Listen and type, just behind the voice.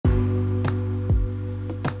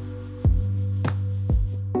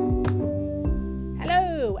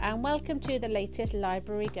and welcome to the latest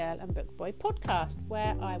Library Girl and Book Boy podcast,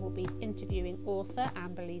 where I will be interviewing author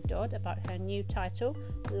Amberly Dodd about her new title,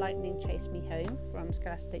 Lightning Chased Me Home, from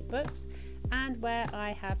Scholastic Books, and where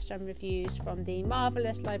I have some reviews from the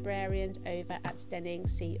marvellous librarians over at Stenning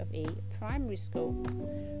C of E Primary School.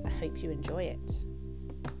 I hope you enjoy it.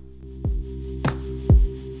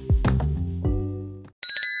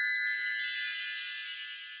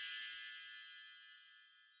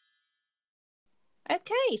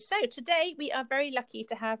 Okay, so today we are very lucky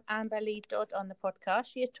to have Amberly Dodd on the podcast.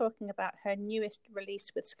 She is talking about her newest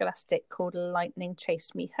release with Scholastic called Lightning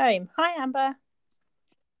Chased Me Home. Hi, Amber.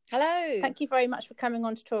 Hello. Thank you very much for coming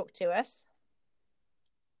on to talk to us.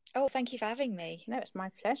 Oh, thank you for having me. No, it's my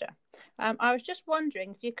pleasure. I was just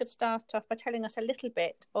wondering if you could start off by telling us a little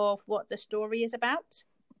bit of what the story is about.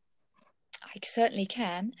 I certainly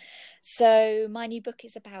can. So my new book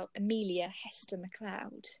is about Amelia Hester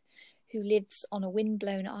MacLeod, who lives on a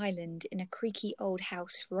wind-blown island in a creaky old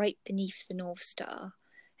house right beneath the North Star.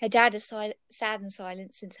 Her dad is sad and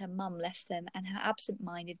silent since her mum left them, and her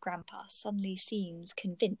absent-minded grandpa suddenly seems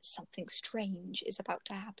convinced something strange is about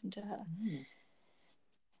to happen to her.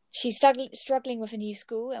 She's struggling with a new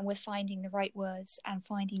school and with finding the right words and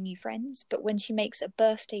finding new friends, but when she makes a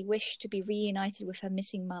birthday wish to be reunited with her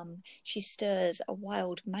missing mum, she stirs a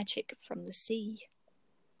wild magic from the sea.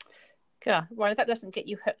 God, well, if that doesn't get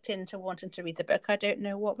you hooked into wanting to read the book, I don't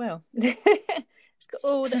know what will. It's got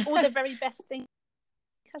all the very best things,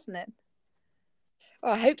 hasn't it?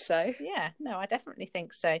 Oh, I hope so. Yeah, no, I definitely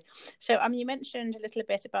think so. So, you mentioned a little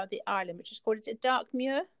bit about the island, which is called, is it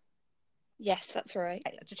Darkmuir? Yes, that's right.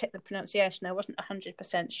 I had to check the pronunciation. I wasn't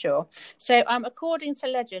 100% sure. So, according to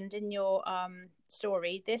legend in your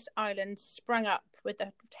story, this island sprang up with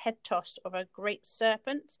the head toss of a great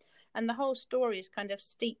serpent, and the whole story is kind of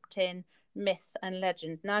steeped in myth and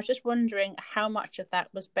legend. Now, I was just wondering how much of that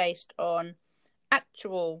was based on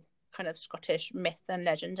actual kind of Scottish myth and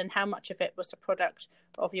legend, and how much of it was a product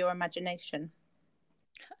of your imagination.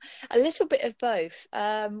 A little bit of both.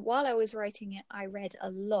 While I was writing it, I read a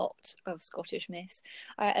lot of Scottish myths,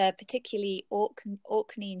 particularly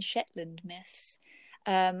Orkney and Shetland myths.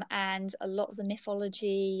 And a lot of the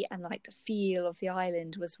mythology and like the feel of the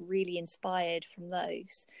island was really inspired from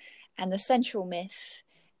those. And the central myth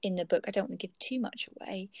in the book, I don't want to give too much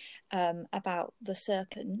away, about the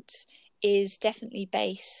serpent, is definitely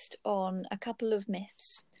based on a couple of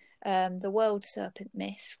myths. The world serpent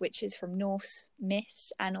myth, which is from Norse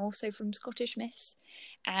myths and also from Scottish myths,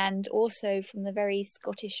 and also from the very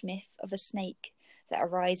Scottish myth of a snake that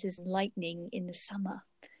arises in lightning in the summer.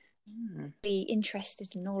 Be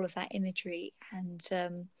interested in all of that imagery, and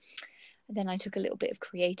then I took a little bit of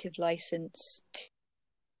creative license to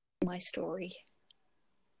my story.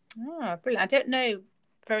 Oh, brilliant. I don't know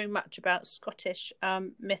very much about Scottish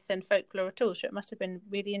myth and folklore at all, so it must have been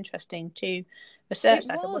really interesting to research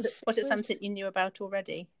that. Was it something you knew about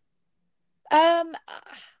already?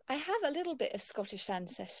 I have a little bit of Scottish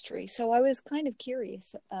ancestry, so I was kind of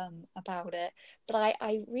curious about it, but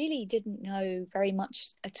I really didn't know very much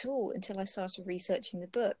at all until I started researching the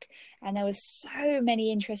book. And there was so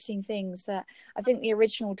many interesting things that I think the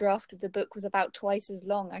original draft of the book was about twice as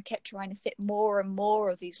long. I kept trying to fit more and more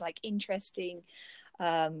of these like interesting,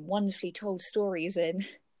 wonderfully told stories in.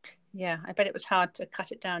 Yeah, I bet it was hard to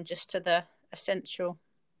cut it down just to the essential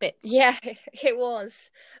bits. Yeah, it was.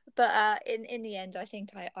 But in the end, I think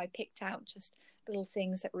I picked out just little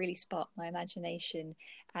things that really sparked my imagination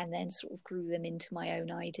and then sort of grew them into my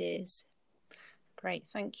own ideas. Great,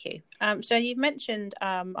 thank you. So you've mentioned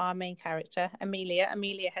our main character,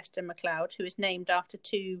 Amelia Hester MacLeod, who is named after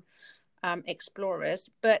two explorers,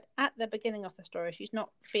 but at the beginning of the story she's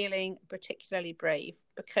not feeling particularly brave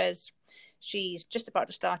because she's just about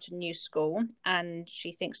to start a new school and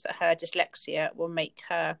she thinks that her dyslexia will make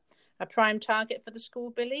her a prime target for the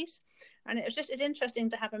school bullies. And it's interesting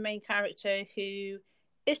to have a main character who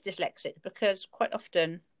is dyslexic, because quite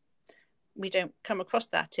often we don't come across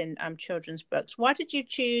that in children's books. Why did you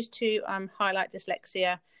choose to highlight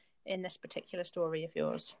dyslexia in this particular story of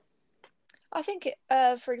yours? I think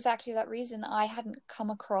for exactly that reason. I hadn't come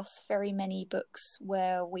across very many books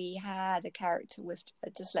where we had a character with a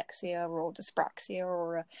dyslexia or dyspraxia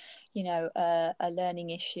or a learning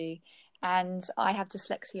issue, and I have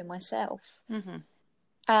dyslexia myself. Mm-hmm.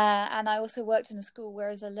 And I also worked in a school where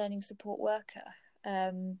I was a learning support worker,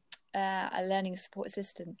 a learning support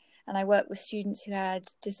assistant, and I worked with students who had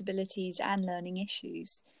disabilities and learning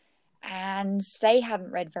issues. And they hadn't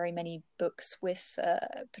read very many books with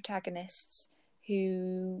protagonists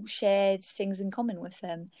who shared things in common with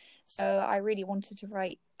them. So I really wanted to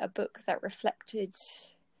write a book that reflected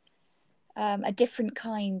a different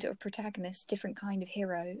kind of protagonist, different kind of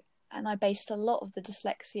hero. And I based a lot of the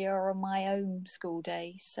dyslexia on my own school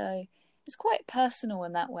day. So it's quite personal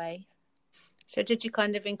in that way. So did you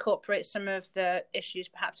kind of incorporate some of the issues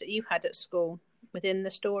perhaps that you had at school within the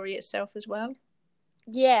story itself as well?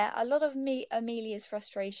 Yeah, a lot of Amelia's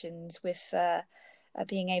frustrations with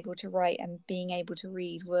being able to write and being able to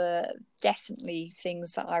read were definitely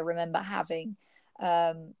things that I remember having,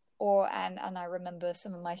 and I remember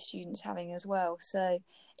some of my students having as well. So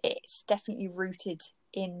it's definitely rooted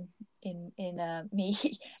in me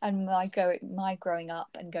and my growing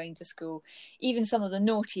up and going to school. Even some of the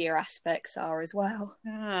naughtier aspects are as well.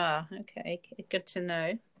 Ah, okay, good to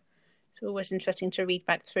know. It's always interesting to read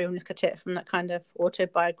back through and look at it from that kind of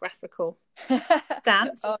autobiographical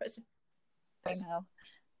stance. Oh,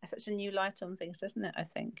 If it's a new light on things, doesn't it? I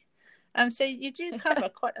think. So you do cover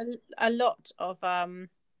quite a lot of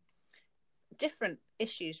different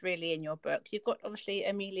issues really in your book. You've got obviously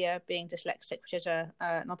Amelia being dyslexic, which is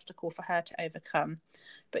an obstacle for her to overcome,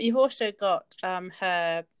 but you've also got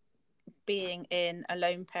her being in a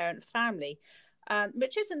lone parent family,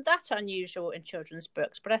 which isn't that unusual in children's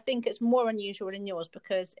books, but I think it's more unusual in yours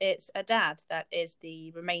because it's a dad that is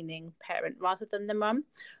the remaining parent rather than the mum.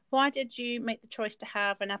 Why did you make the choice to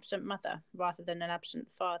have an absent mother rather than an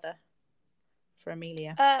absent father for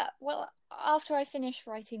Amelia? Well, after I finished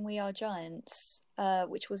writing We Are Giants,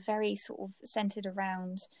 which was very sort of centered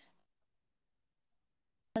around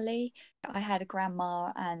family, I had a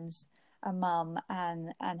grandma and a mum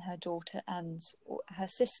and her daughter and her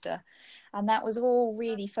sister, and that was all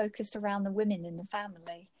really focused around the women in the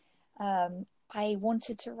family. I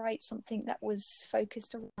wanted to write something that was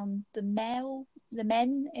focused around the men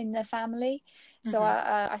in the family. So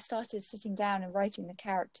I started sitting down and writing the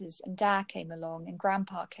characters, and Dad came along and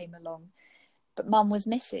Grandpa came along, but Mum was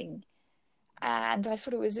missing. And I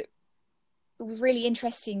thought it was really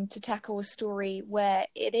interesting to tackle a story where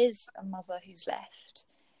it is a mother who's left,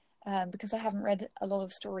 because I haven't read a lot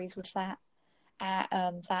of stories with that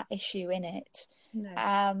issue in it. No.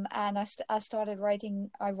 And I started writing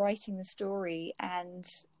the story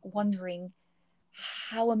and wondering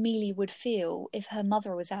how Amelia would feel if her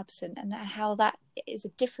mother was absent, and how that is a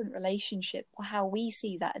different relationship, or how we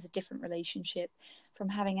see that as a different relationship from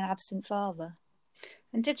having an absent father.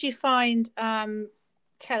 And did you find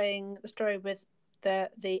telling the story with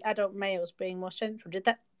the adult males being more central, did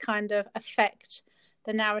that kind of affect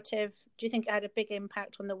the narrative? Do you think it had a big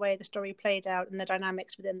impact on the way the story played out and the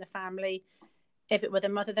dynamics within the family if it were the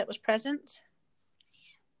mother that was present?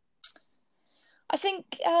 I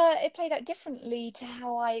think it played out differently to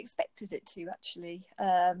how I expected it to, actually.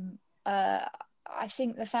 I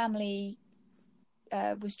think the family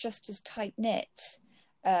was just as tight knit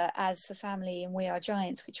as the family in We Are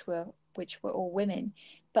Giants, which were all women,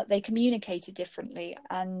 but they communicated differently.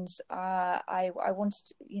 And I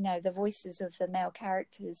wanted, the voices of the male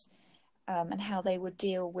characters and how they would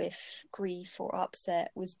deal with grief or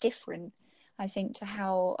upset was different, I think, to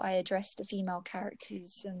how I addressed the female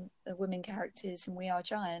characters and the women characters in We Are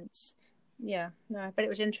Giants. Yeah, no, but it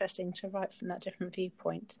was interesting to write from that different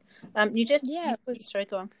viewpoint. You did, yeah. Sorry,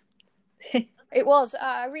 go on. It was.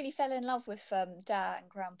 I really fell in love with Dad and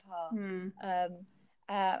Grandpa,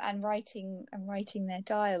 and writing their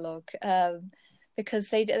dialogue, because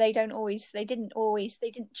they didn't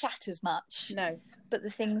chat as much. No, but the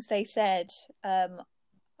things they said, they're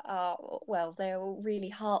all really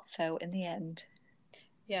heartfelt in the end.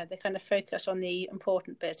 Yeah, they kind of focus on the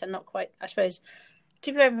important bits and not quite, I suppose,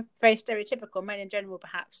 to be very, very stereotypical. Men in general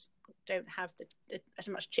perhaps don't have as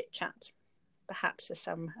much chit chat, perhaps as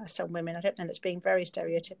some women. I don't know that's being very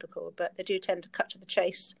stereotypical, but they do tend to cut to the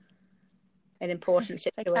chase in important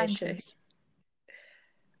situations.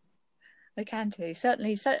 They can do.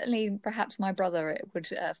 Certainly, perhaps my brother would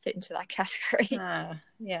fit into that category.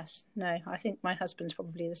 Yes. No, I think my husband's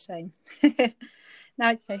probably the same.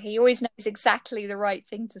 Now, he always knows exactly the right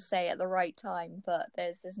thing to say at the right time, but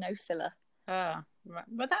there's no filler. Right.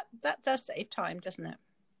 Well, that does save time, doesn't it?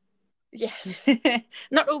 Yes.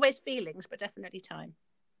 Not always feelings, but definitely time.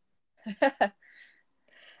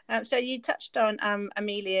 So you touched on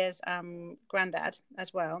Amelia's granddad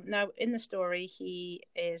as well. Now, in the story, he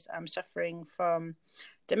is suffering from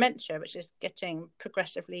dementia, which is getting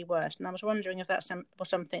progressively worse. And I was wondering if that's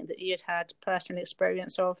something that you'd had personal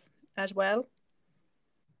experience of as well.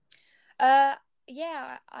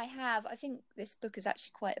 Yeah, I have. I think this book is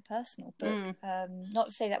actually quite a personal book. Not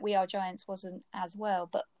to say that We Are Giants wasn't as well,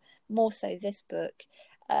 but more so this book.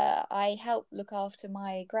 I helped look after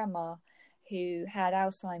my grandma, who had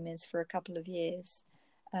Alzheimer's for a couple of years.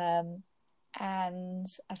 And and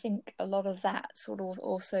I think a lot of that sort of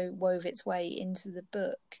also wove its way into the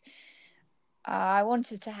book. I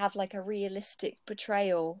wanted to have like a realistic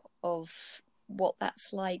portrayal of what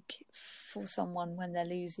that's like for someone when they're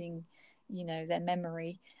losing, their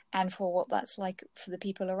memory, and for what that's like for the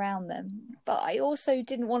people around them. But I also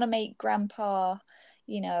didn't want to make Grandpa,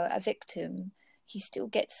 a victim. He still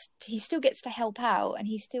gets to help out, and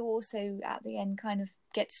he still also at the end kind of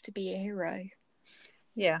gets to be a hero.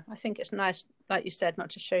 Yeah, I think it's nice, like you said, not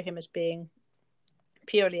to show him as being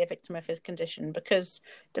purely a victim of his condition, because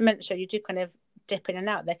dementia, you do kind of dip in and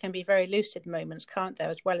out. There can be very lucid moments, can't there,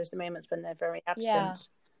 as well as the moments when they're very absent. Yeah.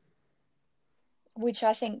 Which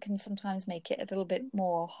I think can sometimes make it a little bit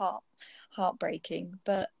more heartbreaking.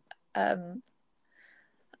 But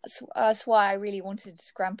that's why I really wanted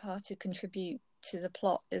Grandpa to contribute to the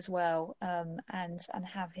plot as well, and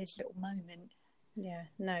have his little moment. Yeah,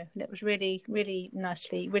 no, it was really, really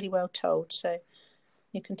nicely, really well told. So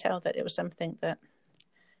you can tell that it was something that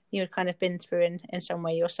you had kind of been through in some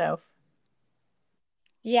way yourself.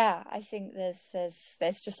 Yeah, I think there's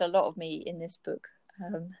just a lot of me in this book,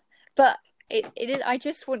 but it is. I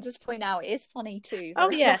just want to point out it is funny too. Oh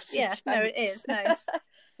yes, no, it is. No, it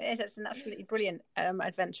is. It's an absolutely brilliant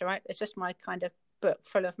adventure, right? It's just my kind of book,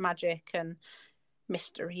 full of magic and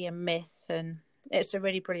mystery and myth, and it's a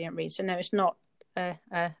really brilliant read. So no, it's not a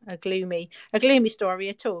gloomy story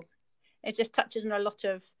at all. It just touches on a lot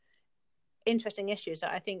of interesting issues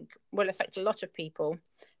that I think will affect a lot of people,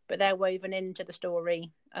 but they're woven into the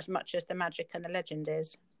story as much as the magic and the legend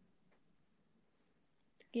is.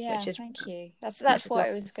 Yeah, thank you. That's what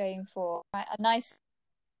I was going for. A nice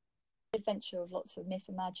adventure of lots of myth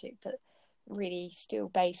and magic, but really still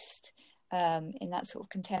based in that sort of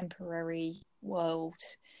contemporary world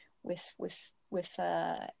with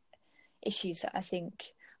issues that I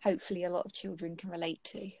think hopefully a lot of children can relate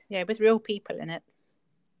to. Yeah, with real people in it.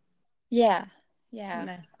 Yeah.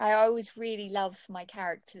 No. I always really love my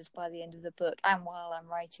characters by the end of the book, and while I'm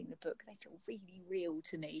writing the book, they feel really real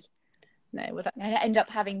to me. No, I end up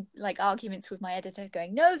having like arguments with my editor,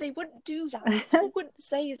 going, "No, they wouldn't do that. They wouldn't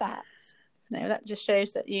say that." No, that just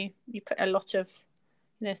shows that you put a lot of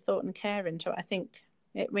thought and care into it. I think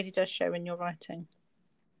it really does show in your writing.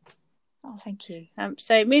 Oh, thank you.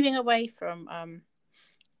 So moving away from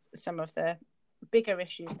some of the bigger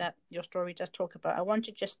issues that your story does talk about, I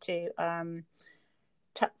wanted just to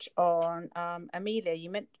touch on Amelia. You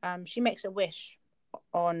meant she makes a wish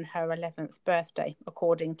on her 11th birthday,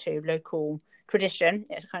 according to local tradition.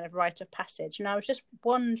 It's a kind of rite of passage. And I was just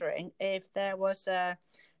wondering if there was a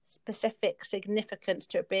specific significance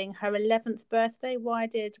to it being her 11th birthday. Why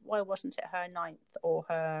wasn't it her 9th or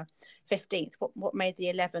her 15th? What made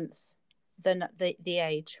the 11th the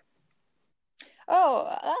age? Oh,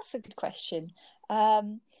 that's a good question.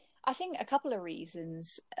 I think a couple of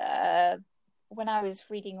reasons. When I was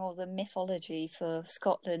reading all the mythology for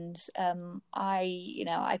Scotland,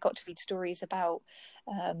 I got to read stories about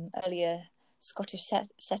earlier Scottish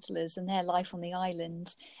settlers and their life on the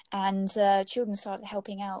island, and children started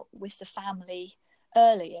helping out with the family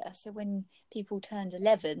earlier. So when people turned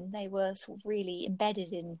 11, they were sort of really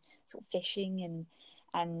embedded in sort of fishing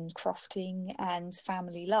and crofting and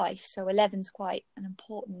family life. So 11's quite an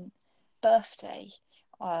important birthday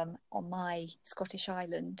on my Scottish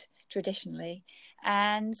island traditionally.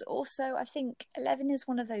 And also I think 11 is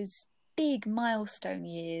one of those big milestone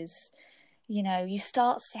years. You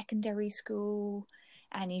start secondary school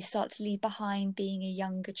and you start to leave behind being a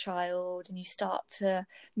younger child and you start to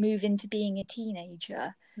move into being a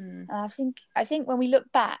teenager. And I think when we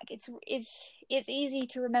look back, it's easy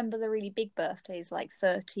to remember the really big birthdays like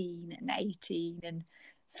 13 and 18 and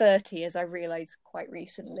 30, as I realised quite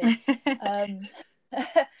recently.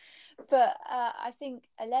 But I think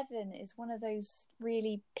 11 is one of those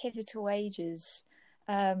really pivotal ages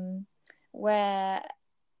where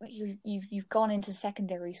you've gone into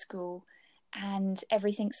secondary school and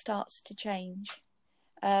everything starts to change.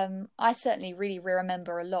 I certainly really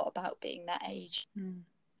remember a lot about being that age.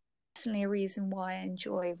 Definitely a reason why I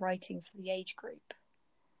enjoy writing for the age group.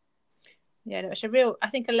 Yeah, I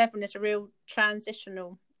think 11 is a real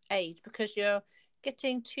transitional age, because you're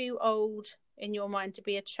getting too old in your mind to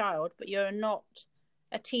be a child, but you're not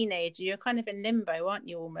a teenager. You're kind of in limbo, aren't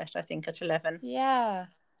you, almost, I think, at 11? Yeah.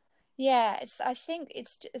 I think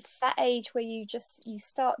it's that age where you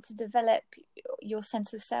start to develop your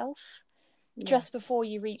sense of self just before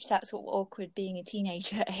you reach that sort of awkward being a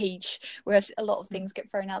teenager age, where a lot of things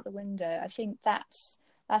get thrown out the window. I think that's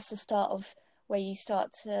the start of where you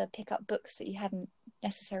start to pick up books that you hadn't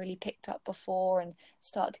necessarily picked up before and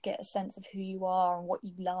start to get a sense of who you are and what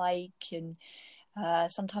you like, and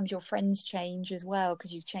Sometimes your friends change as well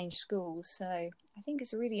because you've changed schools. So I think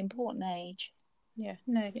it's a really important age. Yeah,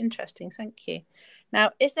 no, interesting. Thank you.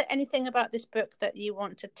 Now, is there anything about this book that you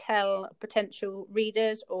want to tell potential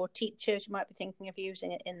readers or teachers who might be thinking of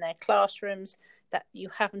using it in their classrooms that you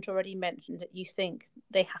haven't already mentioned that you think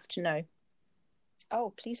they have to know?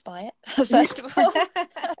 Oh, please buy it, first of all.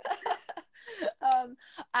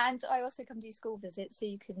 And I also come do school visits, so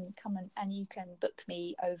you can come and you can book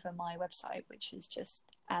me over my website, which is just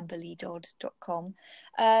amberleedodd.com.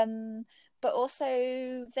 But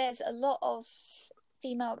also there's a lot of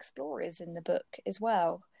female explorers in the book as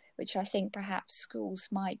well, which I think perhaps schools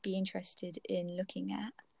might be interested in looking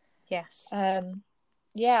at. Yes.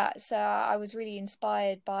 Yeah, so I was really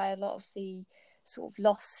inspired by a lot of the sort of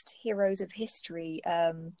lost heroes of history,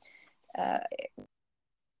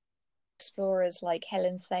 explorers like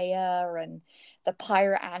Helen Thayer and the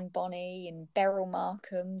pirate Anne Bonny and Beryl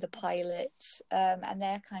Markham, the pilots, and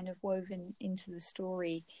they're kind of woven into the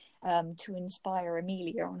story to inspire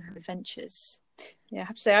Amelia on her adventures. Yeah, I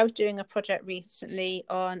have to say I was doing a project recently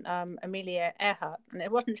on Amelia Earhart, and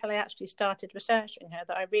it wasn't until I actually started researching her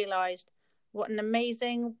that I realised what an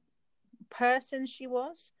amazing person she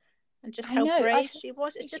was and just how brave she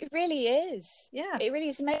was. It really is. Yeah, it really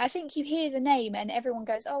is amazing. I think you hear the name and everyone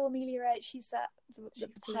goes, "Oh, Amelia Earhart, she's the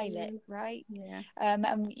pilot, right?" Yeah.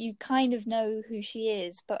 And you kind of know who she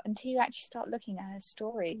is, but until you actually start looking at her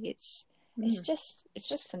story, it's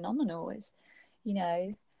just phenomenal. It's, you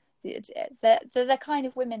know, they're the kind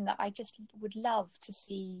of women that I just would love to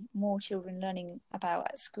see more children learning about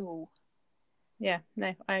at school. Yeah,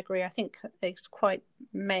 no, I agree. I think it's quite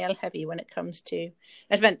male heavy when it comes to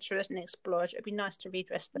adventurers and explorers. It'd be nice to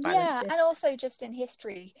redress the balance. Yeah, and also just in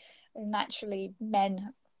history, naturally,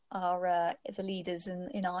 men are the leaders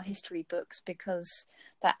in our history books because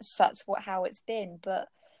that's how it's been. But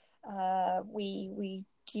we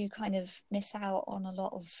do kind of miss out on a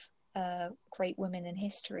lot of great women in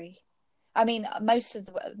history. I mean, most of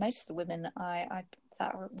the women I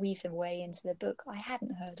that weave their way into the book, I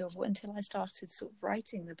hadn't heard of until I started sort of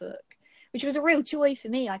writing the book, which was a real joy for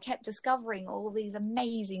me. I kept discovering all these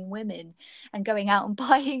amazing women and going out and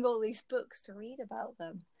buying all these books to read about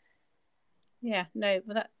them. Yeah, no,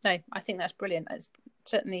 I think that's brilliant. It's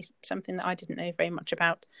certainly something that I didn't know very much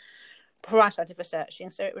about before I started researching,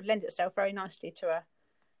 so it would lend itself very nicely to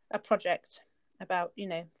a project about,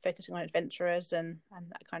 focusing on adventurers and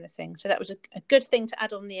that kind of thing. So that was a good thing to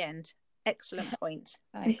add on the end. Excellent point.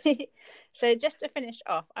 Thanks. So just to finish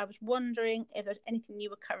off, I was wondering if there's anything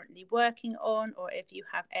you were currently working on, or if you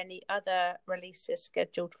have any other releases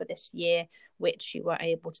scheduled for this year which you were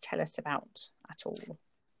able to tell us about at all.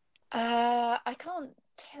 I can't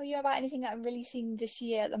tell you about anything that I'm releasing this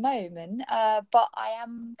year at the moment, but I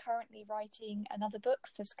am currently writing another book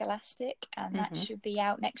for Scholastic, and that should be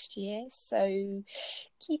out next year. So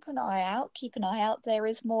keep an eye out. There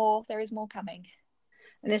is more coming.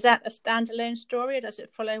 And is that a standalone story, or does it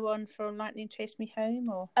follow on from Lightning Chased Me Home?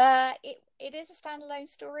 Or it is a standalone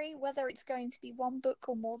story. Whether it's going to be one book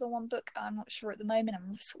or more than one book, I'm not sure at the moment.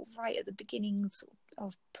 I'm sort of right at the beginning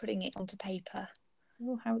of putting it onto paper.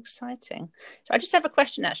 Oh, how exciting. So I just have a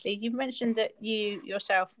question, actually. You've mentioned that you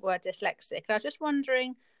yourself were dyslexic. I was just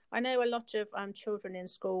wondering, I know a lot of children in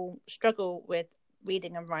school struggle with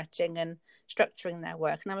reading and writing and structuring their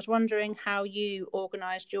work. And I was wondering how you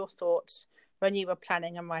organised your thoughts when you were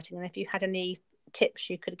planning and writing, and if you had any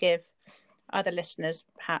tips you could give other listeners,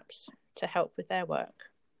 perhaps, to help with their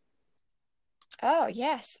work. Oh,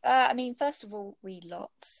 yes. I mean, first of all, read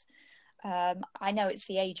lots. I know it's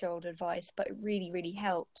the age-old advice, but it really, really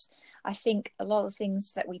helps. I think a lot of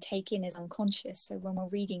things that we take in is unconscious. So when we're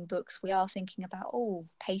reading books, we are thinking about,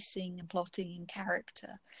 pacing and plotting and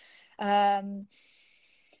character.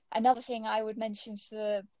 Another thing I would mention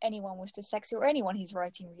for anyone with dyslexia or anyone who's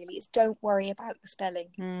writing really is don't worry about your spelling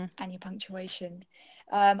and your punctuation.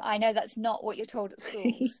 I know that's not what you're told at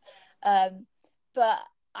schools, but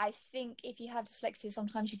I think if you have dyslexia,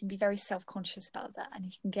 sometimes you can be very self-conscious about that and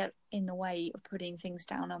you can get in the way of putting things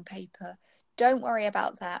down on paper. Don't worry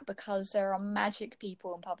about that, because there are magic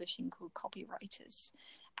people in publishing called copywriters,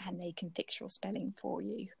 and they can fix your spelling for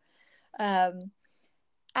you. And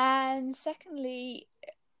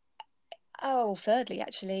thirdly,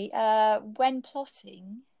 actually, when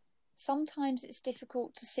plotting, sometimes it's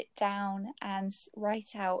difficult to sit down and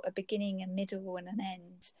write out a beginning, a middle, and an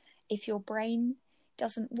end if your brain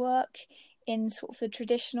doesn't work in sort of the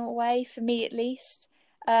traditional way, for me at least.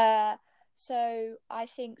 So I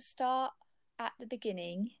think start at the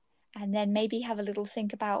beginning and then maybe have a little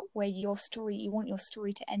think about where you want your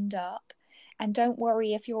story to end up, and don't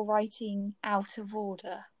worry if you're writing out of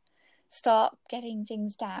order. start getting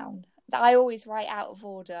things down. I always write out of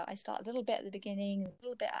order. I start a little bit at the beginning, a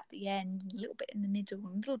little bit at the end, a little bit in the middle,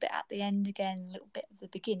 a little bit at the end again, a little bit at the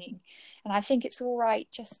beginning. And I think it's all right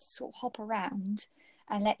just to sort of hop around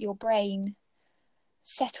and let your brain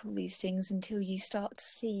settle these things until you start to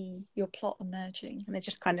see your plot emerging. And they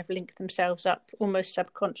just kind of link themselves up almost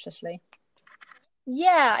subconsciously.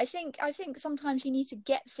 Yeah, I think sometimes you need to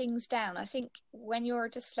get things down. I think when you're a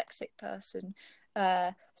dyslexic person,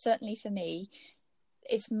 certainly for me,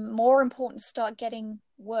 it's more important to start getting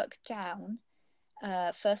work down,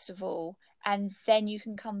 first of all, and then you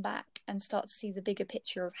can come back and start to see the bigger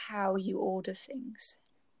picture of how you order things.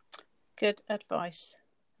 Good advice.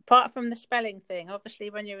 Apart from the spelling thing, obviously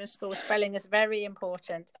when you're in school, spelling is very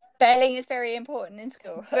important. Spelling is very important in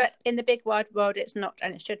school. But in the big wide world, it's not,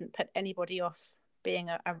 and it shouldn't put anybody off being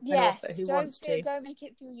an author who wants to. Don't make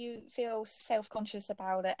it feel self-conscious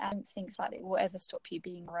about it. I don't think that it will ever stop you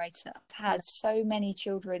being a writer. I've had so many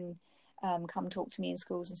children come talk to me in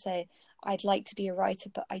schools and say, I'd like to be a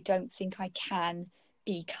writer, but I don't think I can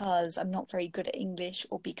because I'm not very good at English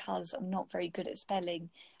or because I'm not very good at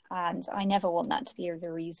spelling. And I never want that to be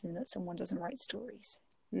the reason that someone doesn't write stories.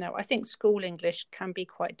 No, I think school English can be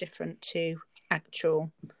quite different to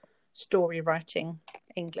actual story writing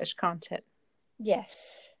English, can't it?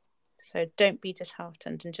 Yes. So don't be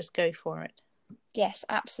disheartened and just go for it. Yes,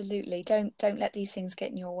 absolutely. Don't let these things get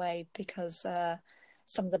in your way because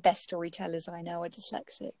some of the best storytellers I know are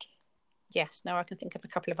dyslexic. Yes, now I can think of a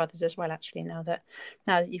couple of others as well, actually, now that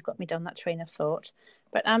you've got me down that train of thought.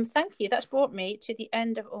 But thank you. That's brought me to the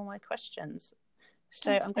end of all my questions.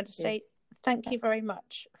 So I'm going to say thank you very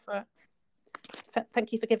much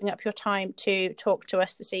thank you for giving up your time to talk to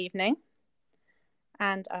us this evening.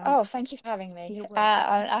 And thank you for having me.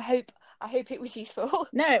 I hope it was useful.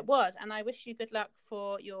 No, it was, and I wish you good luck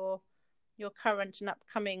for your current and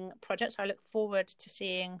upcoming projects. I look forward to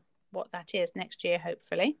seeing what that is next year,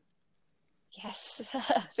 hopefully. Yes,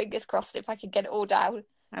 fingers crossed if I can get it all down.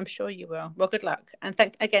 I'm sure you will. Well, good luck, and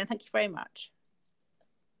thank you very much.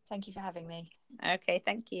 Thank you for having me. Okay,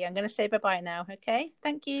 thank you. I'm going to say bye-bye now. Okay,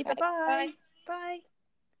 thank you. Right, bye-bye. Bye.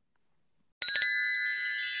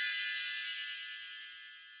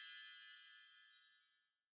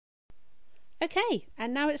 Okay,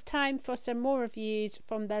 and now it's time for some more reviews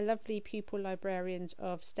from the lovely pupil librarians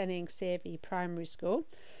of Steyning Searvey Primary School.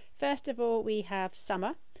 First of all, we have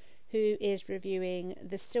Summer, who is reviewing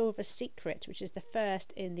The Silver Secret, which is the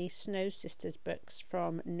first in the Snow Sisters books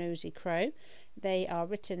from Nosy Crow. They are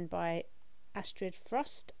written by Astrid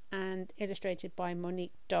Frost and illustrated by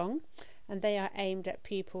Monique Dong, and they are aimed at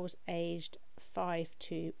pupils aged 5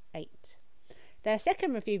 to 8. Their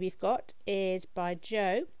second review we've got is by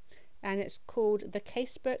Jo, and it's called The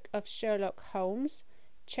Casebook of Sherlock Holmes,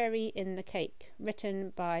 Cherry in the Cake,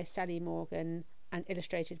 written by Sally Morgan and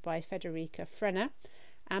illustrated by Federica Frenner,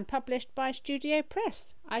 and published by Studio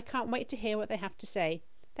Press. I can't wait to hear what they have to say.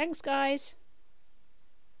 Thanks, guys.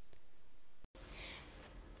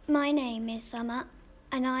 My name is Summer,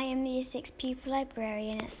 and I am the Year 6 pupil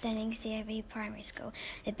librarian at Steyning Searvey Primary School.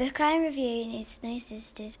 The book I am reviewing is Snow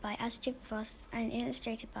Sisters by Astrid Frost and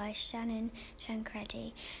illustrated by Shannon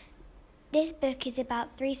Tancredi. This book is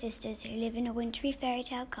about 3 sisters who live in a wintry fairy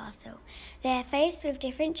tale castle. They are faced with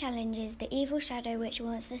different challenges, the evil shadow which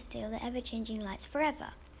wants to steal the ever-changing lights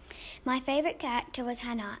forever. My favourite character was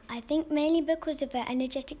Hannah, I think mainly because of her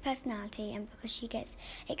energetic personality and because she gets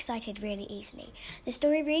excited really easily. The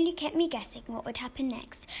story really kept me guessing what would happen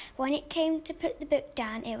next. When it came to put the book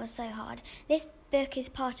down, it was so hard. This book is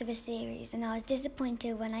part of a series, and I was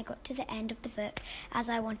disappointed when I got to the end of the book as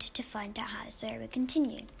I wanted to find out how the story would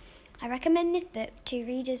continue. I recommend this book to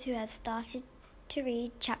readers who have started to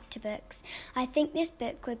read chapter books. I think this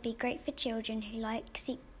book would be great for children who like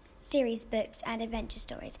series books and adventure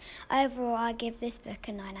stories. Overall, I give this book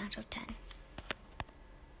a 9 out of 10.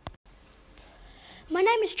 My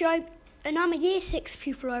name is Jo, and I'm a Year 6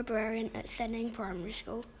 pupil librarian at Steyning Primary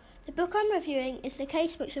School. The book I'm reviewing is The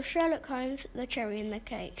Casebooks of Sherlock Holmes, The Cherry in the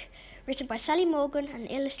Cake, written by Sally Morgan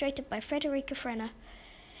and illustrated by Federica Frenner.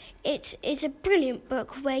 It is a brilliant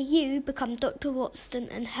book where you become Dr. Watson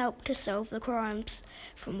and help to solve the crimes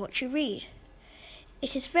from what you read.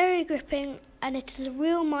 It is very gripping and it is a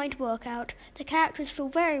real mind workout. The characters feel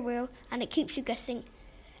very real and it keeps you guessing.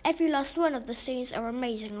 Every last one of the scenes are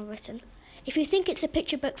amazingly written. If you think it's a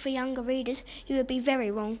picture book for younger readers, you would be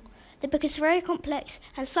very wrong. The book is very complex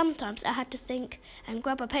and sometimes I had to think and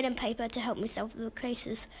grab a pen and paper to help me solve the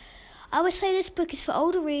cases. I would say this book is for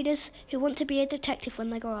older readers who want to be a detective when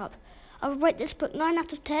they grow up. I would rate this book 9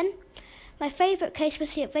 out of 10. My favourite case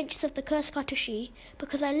was The Adventures of the Cursed Cartouche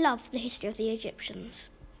because I love the history of the Egyptians.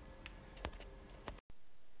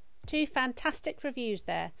 2 fantastic reviews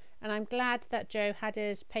there, and I'm glad that Joe had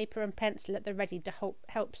his paper and pencil at the ready to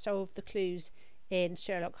help solve the clues in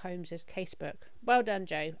Sherlock Holmes's casebook. Well done,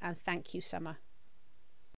 Joe, and thank you, Summer.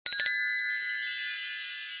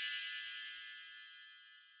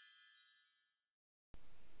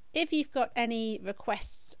 If you've got any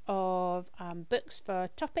requests of books for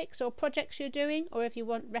topics or projects you're doing, or if you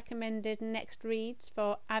want recommended next reads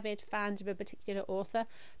for avid fans of a particular author,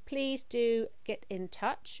 please do get in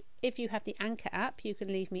touch. If you have the Anchor app, you can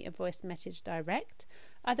leave me a voice message direct.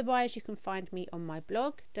 Otherwise, you can find me on my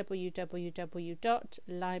blog,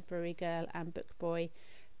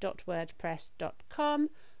 www.librarygirlandbookboy.wordpress.com,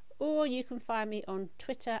 or you can find me on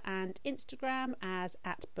Twitter and Instagram as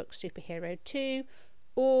 @BookSuperhero2.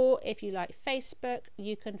 Or if you like Facebook,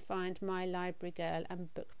 you can find my Library Girl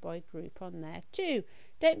and Book Boy group on there too.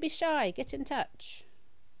 Don't be shy, get in touch.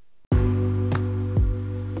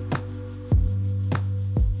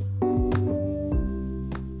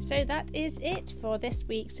 So that is it for this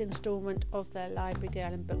week's instalment of the Library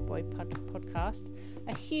Girl and Book Boy podcast.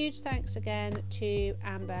 A huge thanks again to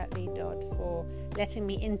Amber Lee Dodd for letting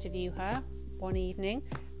me interview her one evening.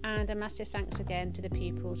 And a massive thanks again to the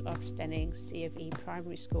pupils of Steyning C of E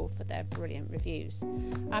Primary School for their brilliant reviews.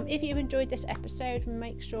 If you enjoyed this episode,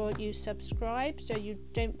 make sure you subscribe so you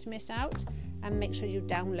don't miss out, and make sure you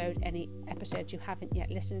download any episodes you haven't yet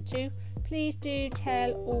listened to. Please do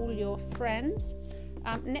tell all your friends.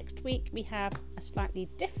 Next week we have a slightly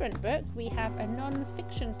different book. We have a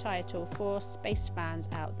non-fiction title for space fans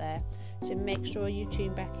out there, so make sure you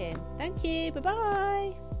tune back in. Thank you,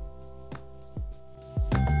 bye-bye.